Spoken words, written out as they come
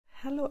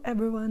Hello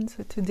everyone,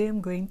 so today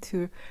I'm going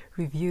to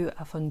review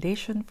a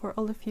foundation for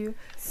all of you.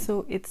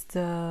 So it's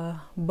the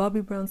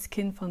Bobbi Brown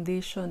Skin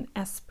Foundation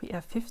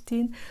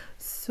SPF15.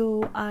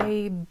 So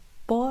I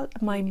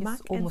bought my MAC,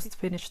 almost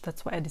finished,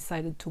 that's why I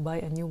decided to buy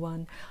a new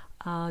one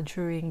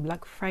during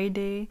Black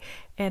Friday,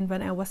 and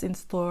when I was in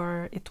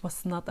store it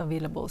was not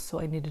available, so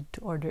I needed to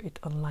order it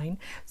online.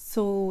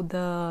 So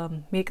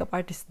the makeup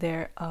artist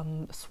there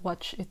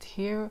swatched it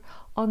here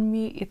on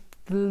me. It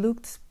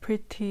looked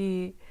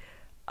pretty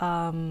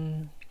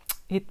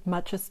it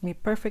matches me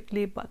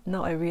perfectly, but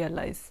now I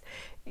realize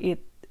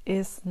it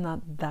is not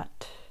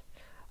that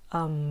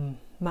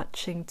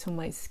matching to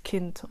my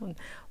skin tone,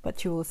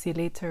 but you will see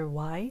later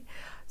why.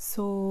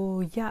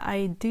 So yeah,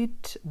 I did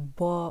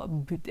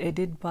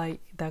buy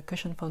the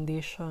cushion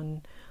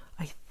foundation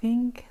I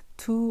think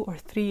 2 or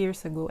 3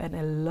 years ago, and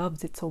I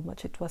loved it so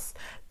much. It was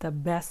the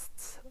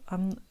best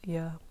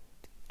yeah,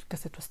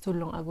 because it was too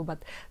long ago,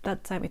 but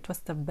that time it was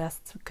the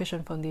best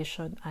cushion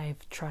foundation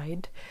I've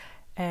tried.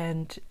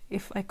 And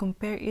if I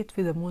compare it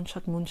with the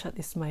Moonshot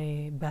is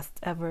my best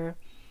ever.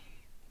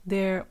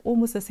 They're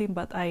almost the same,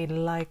 but I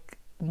like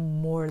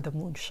more the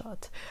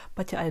Moonshot.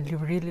 But yeah, I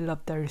really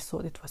loved the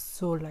result. It was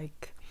so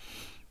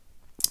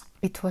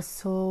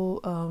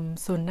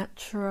so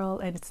natural,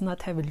 and it's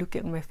not heavy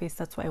looking on my face.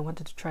 That's why I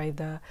wanted to try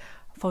the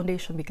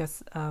foundation,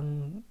 because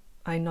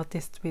I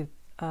noticed with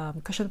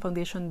cushion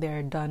foundation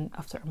they're done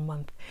after a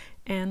month,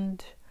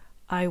 and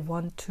I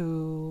want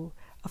to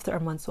after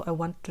a month, so I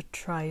want to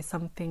try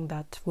something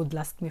that would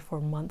last me for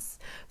months.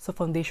 So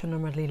foundation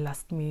normally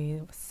lasts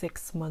me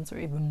 6 months or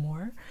even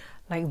more.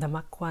 Like the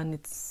MAC one,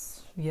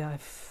 it's, yeah,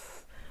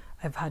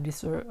 I've had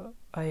this, or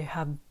I've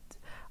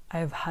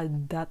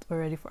had that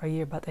already for a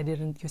year, but I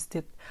didn't use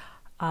it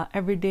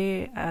every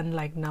day, and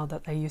like now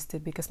that I used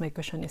it because my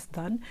cushion is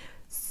done.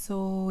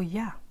 So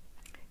yeah,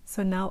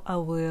 so now I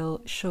will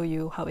show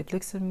you how it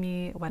looks on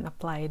me when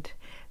applied,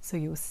 so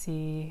you'll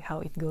see how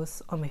it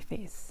goes on my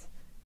face.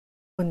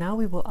 So now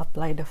we will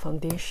apply the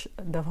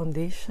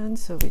foundation.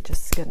 So we're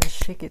just gonna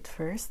shake it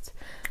first.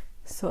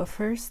 So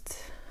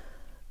first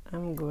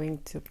I'm going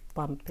to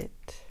pump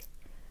it.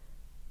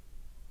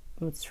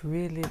 It's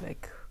really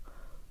like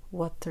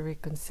watery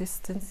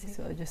consistency,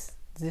 so I just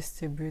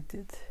distribute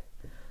it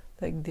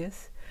like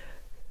this.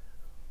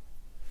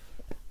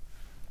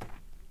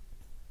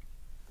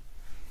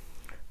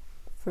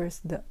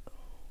 First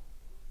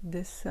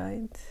this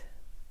side.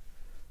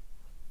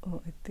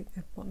 Oh, I think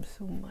I pumped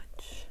so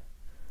much.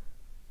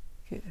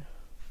 Okay.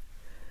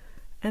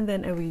 And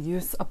then I will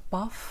use a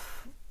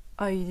puff.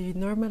 I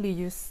normally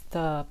use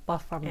the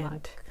puff from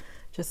MAC.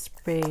 Just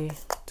spray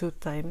 2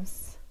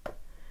 times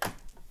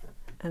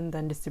and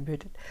then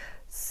distribute it.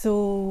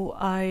 So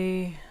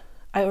I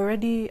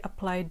already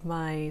applied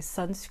my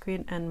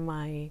sunscreen and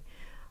my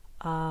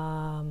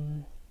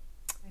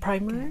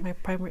primer. My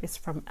primer is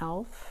from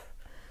e.l.f.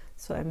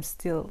 So I'm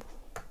still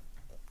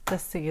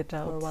testing it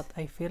out for what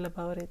I feel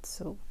about it.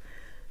 So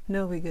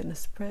now we're gonna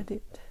spread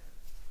it.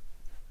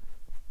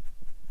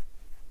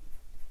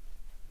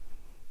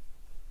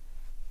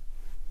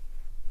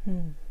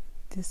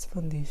 This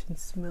foundation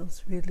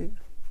smells really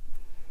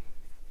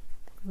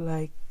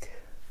like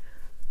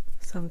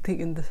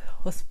something in the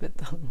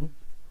hospital.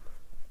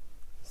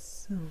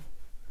 So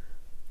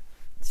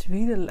it's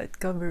really light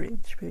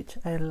coverage, which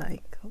I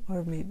like,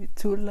 or maybe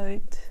too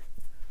light.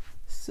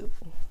 So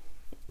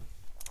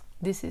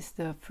this is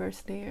the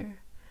first layer,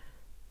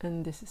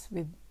 and this is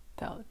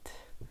without.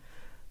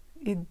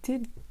 It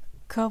did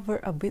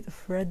cover a bit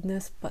of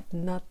redness, but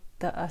not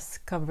as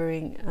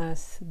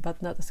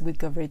good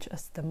coverage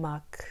as the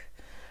MAC,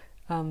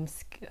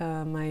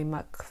 my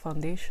MAC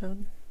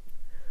foundation.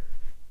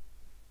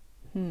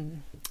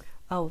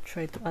 I'll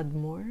try to add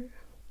more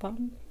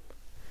pump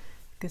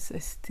because I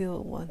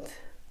still want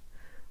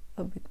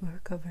a bit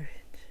more coverage.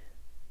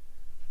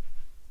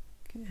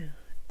 Okay,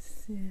 let's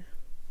see.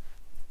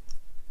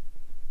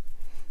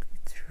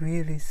 It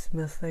really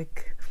smells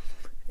like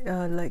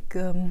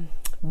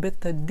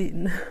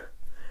betadine.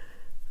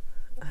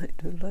 I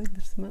don't like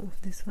the smell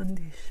of this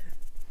foundation.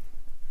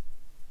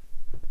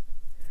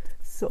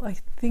 So I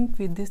think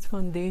with this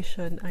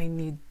foundation I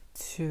need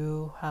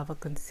to have a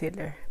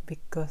concealer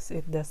because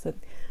it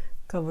doesn't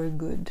cover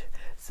good.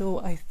 So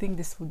I think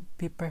this would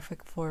be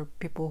perfect for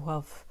people who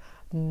have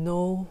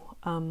no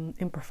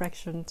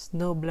imperfections,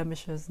 no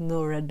blemishes,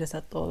 no redness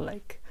at all,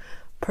 like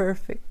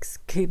perfect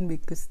skin,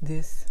 because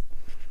this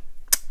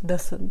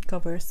doesn't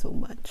cover so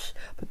much.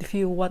 But if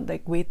you want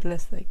like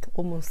weightless, like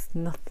almost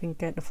nothing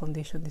kind of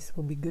foundation, this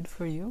will be good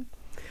for you.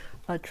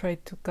 I'll try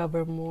to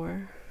cover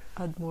more,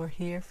 add more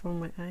here for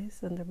my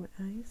eyes, under my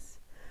eyes.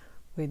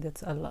 Wait,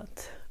 that's a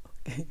lot.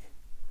 Okay.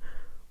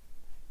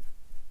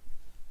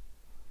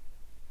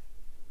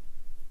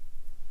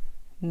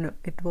 No,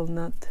 it will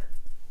not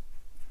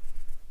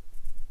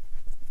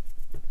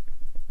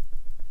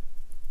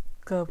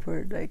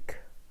cover,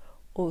 like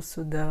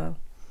also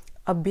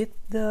a bit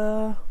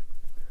the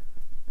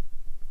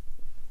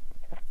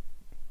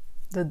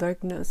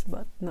darkness,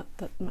 but not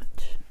that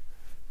much.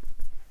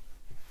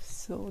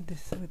 So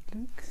this is how it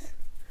looks.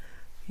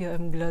 yeah,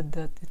 I'm glad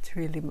that it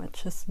really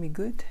matches me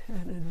good and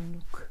I don't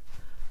look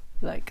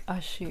like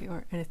ashy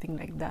or anything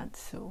like that.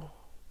 So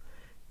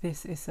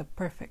this is a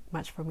perfect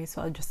match for me.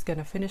 So I'm just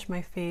gonna finish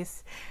my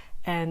face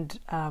and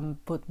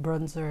put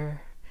bronzer,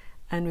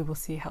 and we will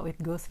see how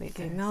it goes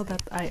later. Okay, now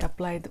that I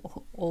applied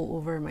all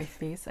over my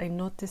face, I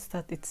noticed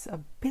that it's a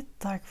bit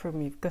dark for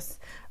me, because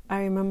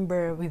I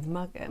remember with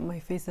MAC my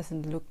face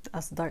doesn't look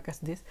as dark as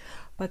this.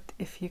 But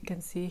if you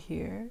can see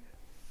here,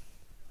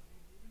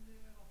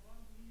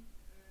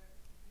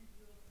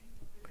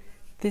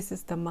 this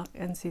is the MAC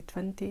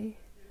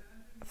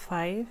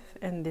NC25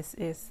 and this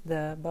is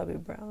the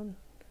Bobbi Brown.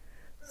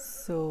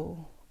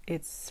 So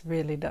it's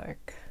really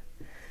dark.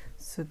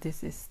 So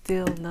this is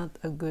still not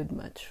a good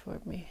match for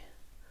me.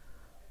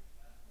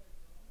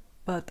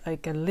 But I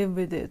can live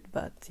with it.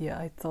 But yeah,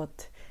 I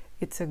thought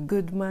it's a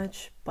good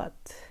match, but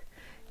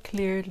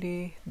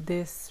clearly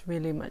this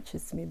really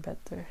matches me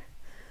better.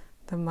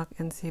 The MAC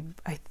NC,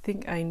 I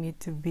think I need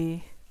to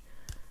be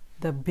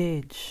the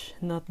beige,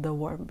 not the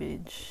warm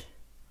beige.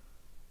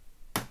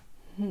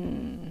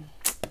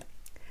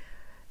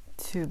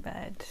 Too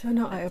bad. So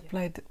now I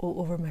applied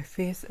all over my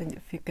face, and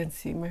if you can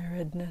see, my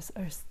redness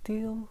are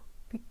still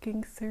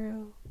peeking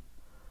through.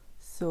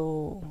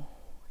 So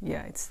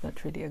yeah, it's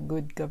not really a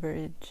good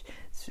coverage.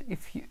 So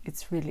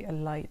it's really a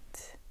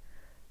light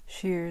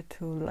sheer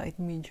to light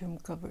medium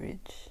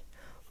coverage,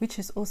 which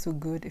is also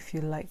good if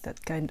you like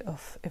that kind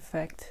of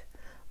effect.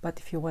 But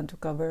if you want to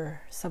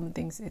cover some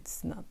things,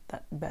 it's not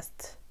that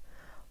best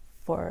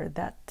for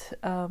that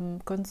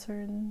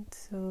concern.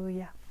 So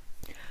yeah,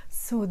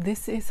 so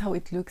this is how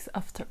it looks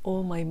after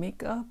all my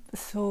makeup.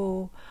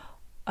 So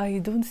I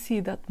don't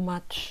see that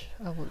much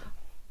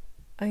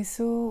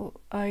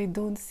I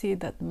don't see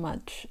that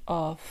much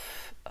of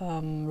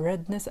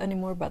redness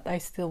anymore, but I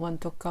still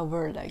want to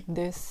cover like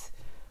this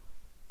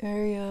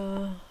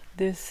area,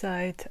 this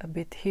side, a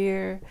bit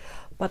here,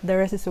 but the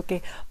rest is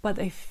okay. But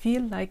I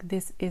feel like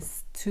this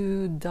is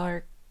too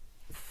dark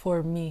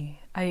for me.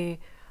 I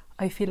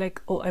feel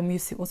like, oh, I'm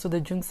using also the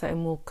Jungsa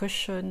Emo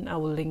cushion. I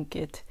will link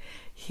it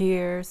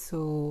here,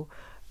 so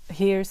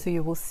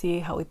you will see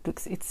how it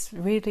looks. It's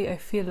really, I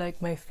feel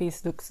like my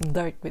face looks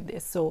dark with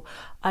this, so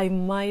I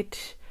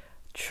might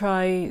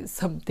try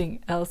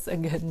something else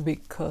again,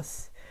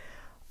 because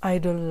I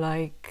don't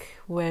like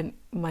when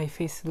my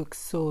face looks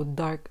so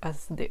dark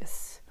as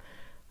this.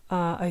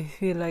 I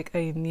feel like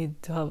I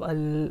need to have a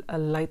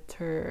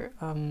lighter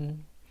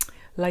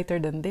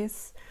than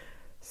this.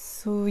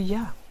 So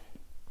yeah,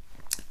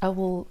 I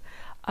will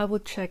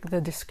check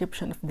the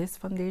description of this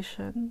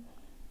foundation.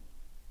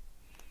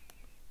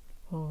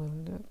 Oh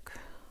look.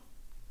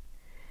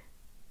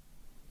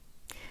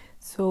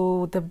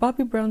 So the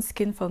Bobbi Brown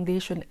Skin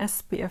Foundation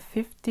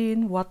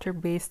SPF15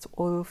 water-based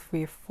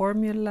oil-free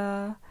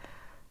formula.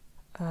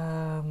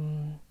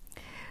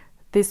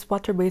 This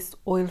water-based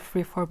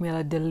oil-free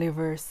formula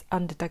delivers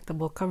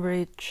undetectable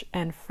coverage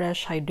and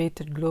fresh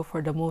hydrated glow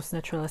for the most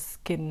natural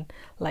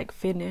skin-like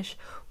finish,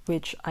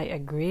 which I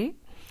agree.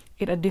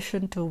 In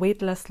addition to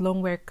weightless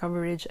long wear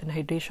coverage and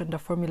hydration, the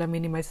formula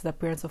minimizes the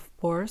appearance of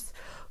pores,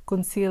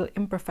 conceal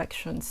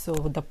imperfections. So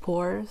the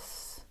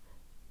pores,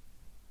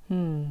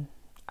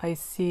 I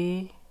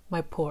see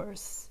my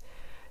pores.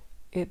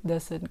 It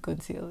doesn't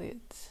conceal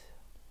it.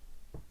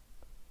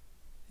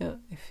 Yeah,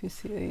 if you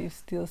see, you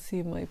still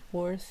see my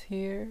pores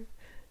here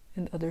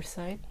and the other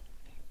side.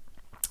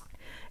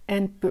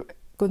 And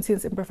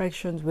conceals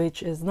imperfections,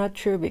 which is not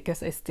true,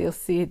 because I still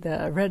see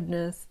the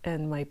redness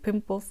and my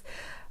pimples.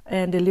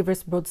 And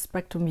delivers broad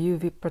spectrum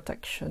UV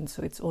protection,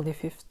 so it's only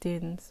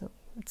 15, so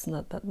it's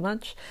not that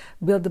much.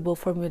 Buildable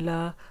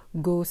formula,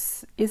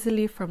 goes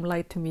easily from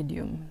light to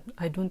medium.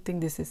 I don't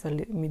think this is a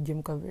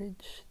medium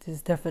coverage. This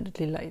is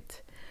definitely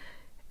light,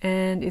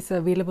 and it's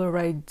available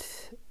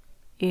right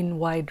in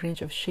wide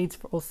range of shades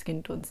for all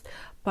skin tones.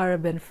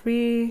 Paraben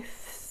free,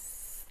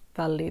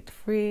 phthalate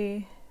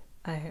free.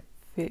 I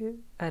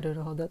don't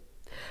know how that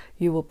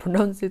you will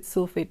pronounce it.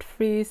 Sulfate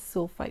free,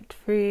 sulfite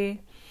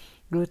free,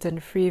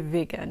 gluten-free,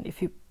 vegan.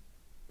 If you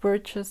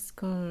purchase,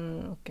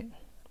 okay.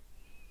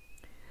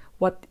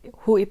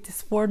 Who it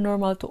is for: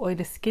 normal to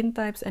oily skin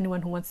types,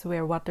 anyone who wants to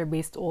wear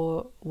water-based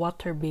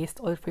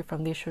oil-free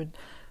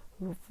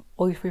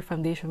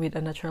foundation with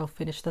a natural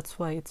finish. That's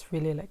why it's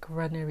really like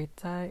runny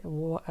type.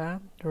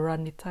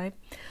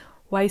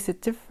 Why is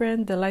it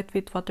different? The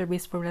lightweight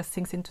water-based formula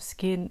sinks into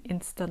skin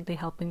instantly,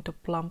 helping to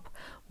plump,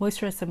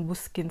 moisturize, and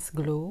boost skin's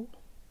glow.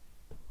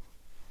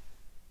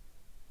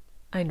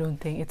 I don't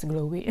think it's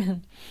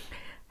glowy.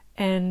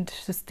 And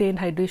sustained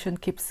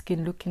hydration keeps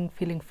skin looking,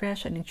 feeling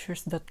fresh, and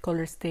ensures that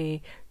colors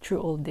stay true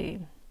all day.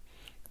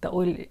 The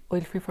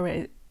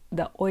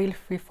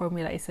oil-free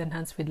formula is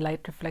enhanced with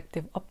light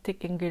reflective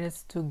optic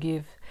ingredients to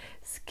give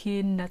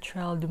skin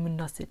natural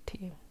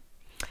luminosity.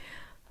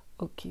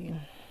 Okay.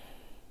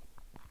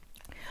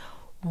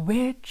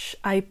 Which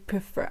I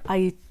prefer.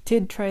 I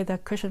did try the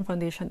cushion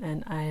foundation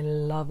and I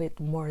love it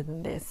more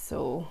than this.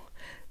 So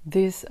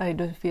this, I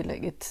don't feel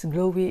like it's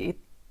glowy.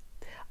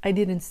 I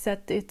didn't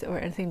set it or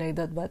anything like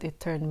that, but it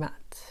turned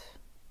matte.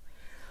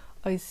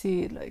 I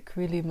see like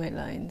really my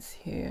lines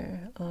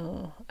here.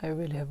 I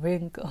really have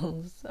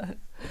wrinkles.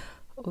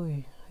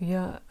 Oh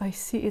yeah, I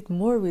see it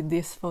more with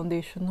this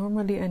foundation.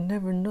 Normally I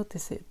never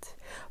notice it,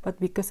 but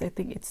because I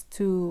think it's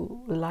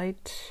too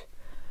light,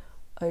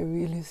 I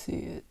really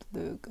see it.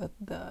 Look at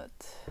that.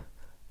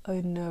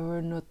 I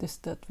never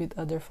noticed that with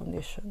other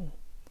foundation.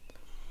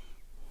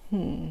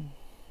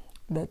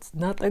 That's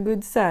not a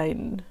good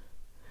sign.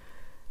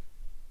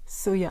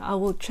 So yeah, I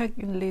will check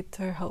in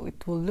later how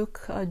it will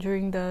look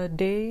during the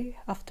day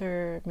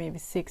after maybe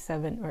 6,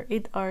 7 or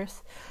 8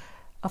 hours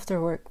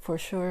after work for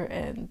sure,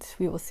 and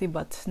we will see.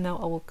 But now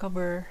I will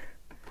cover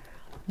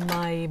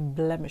my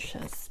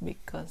blemishes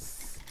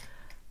because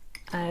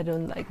I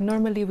don't like,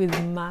 normally with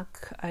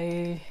MAC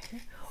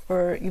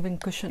or even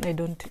cushion I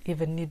don't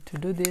even need to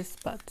do this,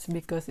 but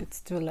because it's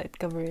too light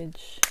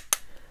coverage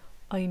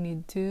I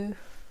need to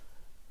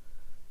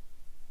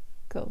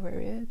cover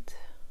it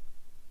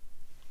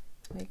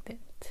like that.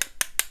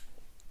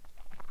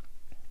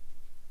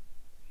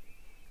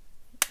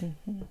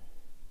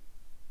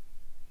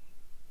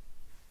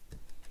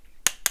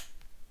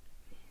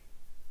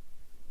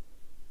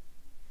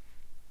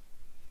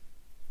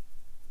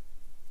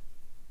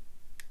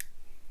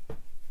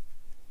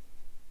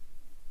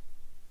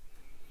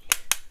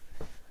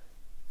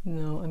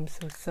 No, I'm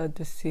so sad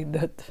to see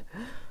that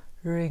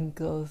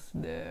wrinkles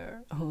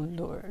there. Oh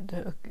Lord.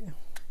 Okay.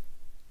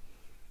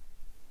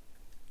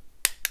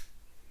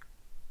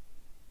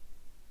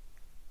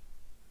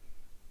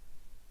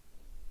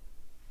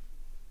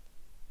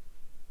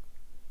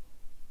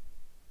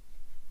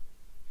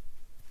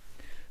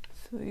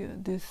 So yeah,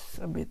 this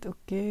a bit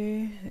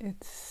okay.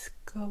 It's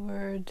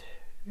covered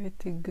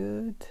pretty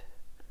good.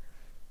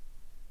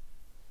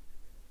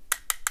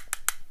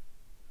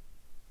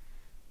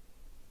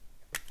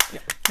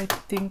 I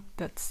think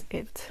that's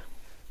it.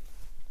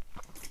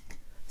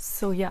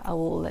 So yeah, I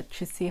will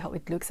let you see how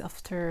it looks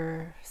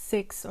after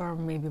 6 or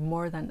maybe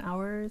more than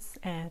hours,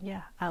 and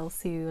yeah, I'll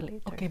see you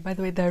later. Okay, by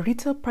the way, the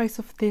retail price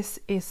of this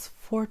is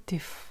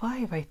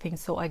 45, I think,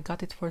 so I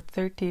got it for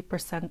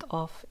 30%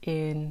 off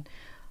in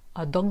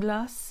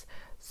Douglas,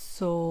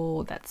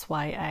 so that's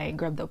why I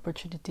grabbed the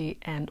opportunity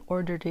and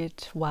ordered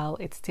it while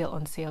it's still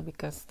on sale,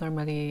 because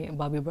normally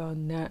Bobbi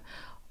Brown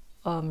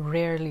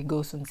rarely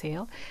goes on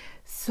sale.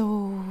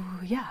 So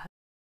yeah,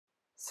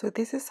 so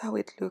this is how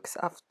it looks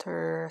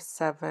after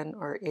 7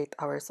 or 8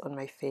 hours on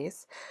my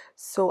face.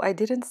 So I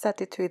didn't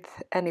set it with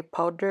any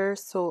powder,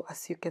 so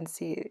as you can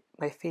see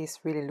my face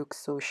really looks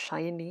so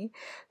shiny.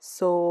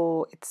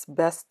 So it's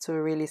best to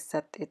really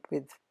set it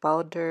with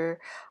powder.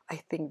 I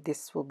think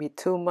this will be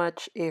too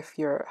much if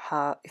you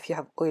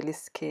have oily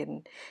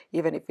skin,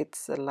 even if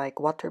it's like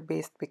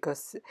water-based,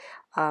 because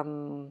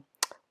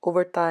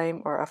over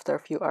time or after a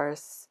few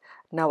hours,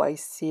 now I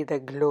see the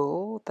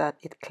glow that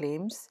it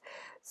claims.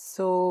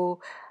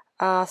 So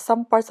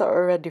some parts are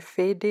already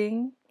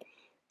fading,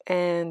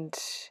 and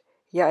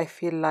yeah, I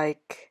feel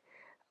like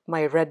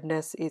my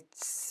redness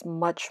is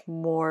much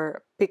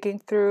more picking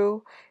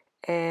through,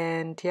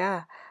 and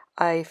yeah,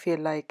 I feel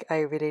like I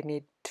really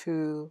need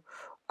to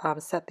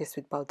set this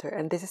with powder.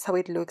 And this is how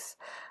it looks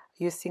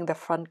using the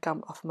front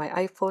cam of my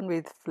iPhone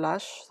with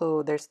flash,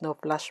 so there's no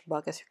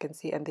flashback as you can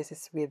see, and this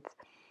is with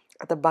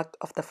at the back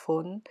of the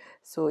phone,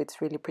 so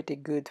it's really pretty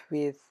good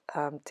with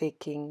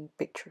taking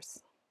pictures.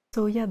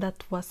 So yeah,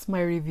 that was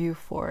my review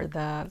for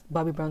the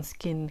Bobbi Brown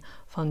Skin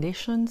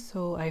Foundation.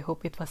 So I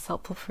hope it was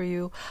helpful for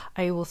you.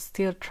 I will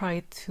still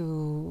try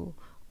to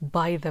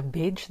buy the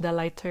Beige, the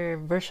lighter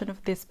version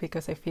of this,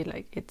 because I feel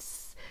like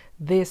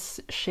this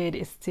shade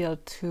is still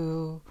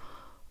too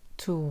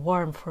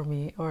warm for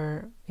me,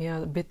 or yeah,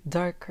 a bit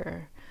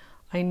darker.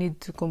 I need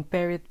to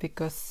compare it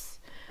because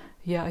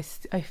yeah,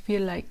 I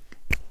feel like,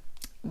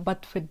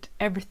 but with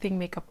everything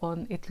makeup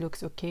on it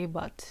looks okay,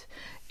 but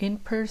in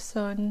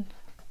person,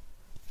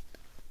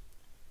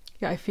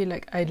 yeah, I feel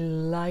like I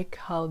like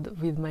how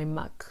with my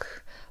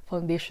MAC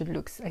foundation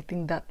looks. I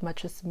think that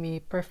matches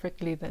me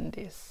perfectly than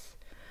this.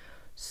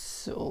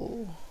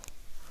 So,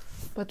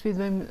 but with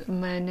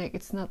my neck,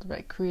 it's not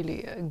like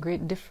really a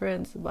great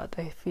difference, but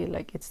I feel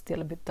like it's still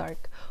a bit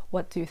dark.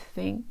 What do you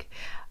think?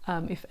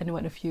 If any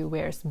one of you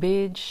wears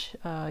beige,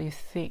 do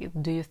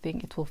you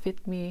think it will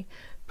fit me?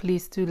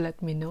 Please do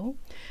let me know.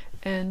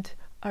 And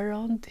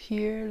around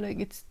here,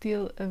 like it's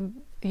still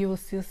you will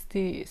still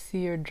see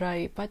your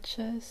dry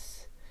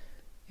patches,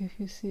 if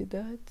you see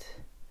that,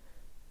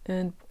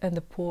 and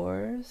the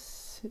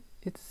pores,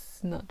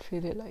 it's not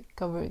really like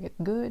covering it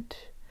good.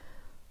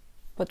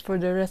 But for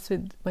the rest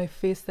with my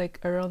face, like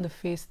around the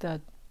face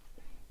that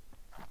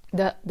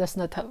does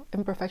not have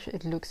imperfection,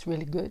 it looks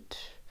really good.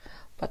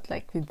 But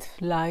like with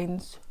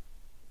lines,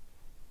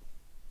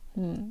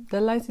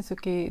 the lines is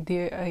okay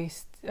there,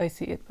 I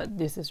see it, but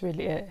this is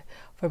really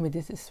for me,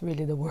 this is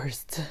really the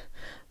worst.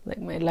 Like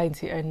my lines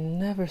here, I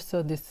never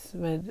saw this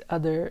with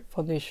other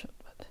foundation,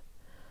 but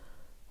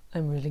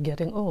I'm really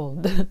getting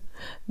old.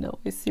 Now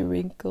I see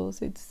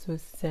wrinkles, it's so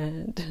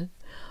sad.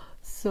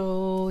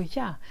 So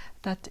yeah,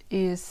 that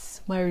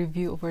is my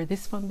review over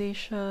this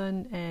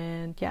foundation,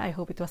 and yeah, I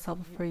hope it was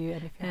helpful for you.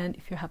 And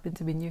if you happen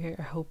to be new here,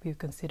 I hope you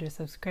consider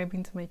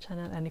subscribing to my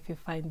channel, and if you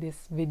find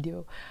this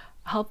video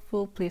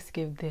helpful, please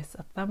give this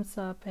a thumbs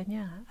up. And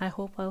yeah, I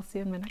hope I'll see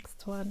you in my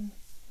next one.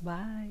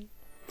 Bye.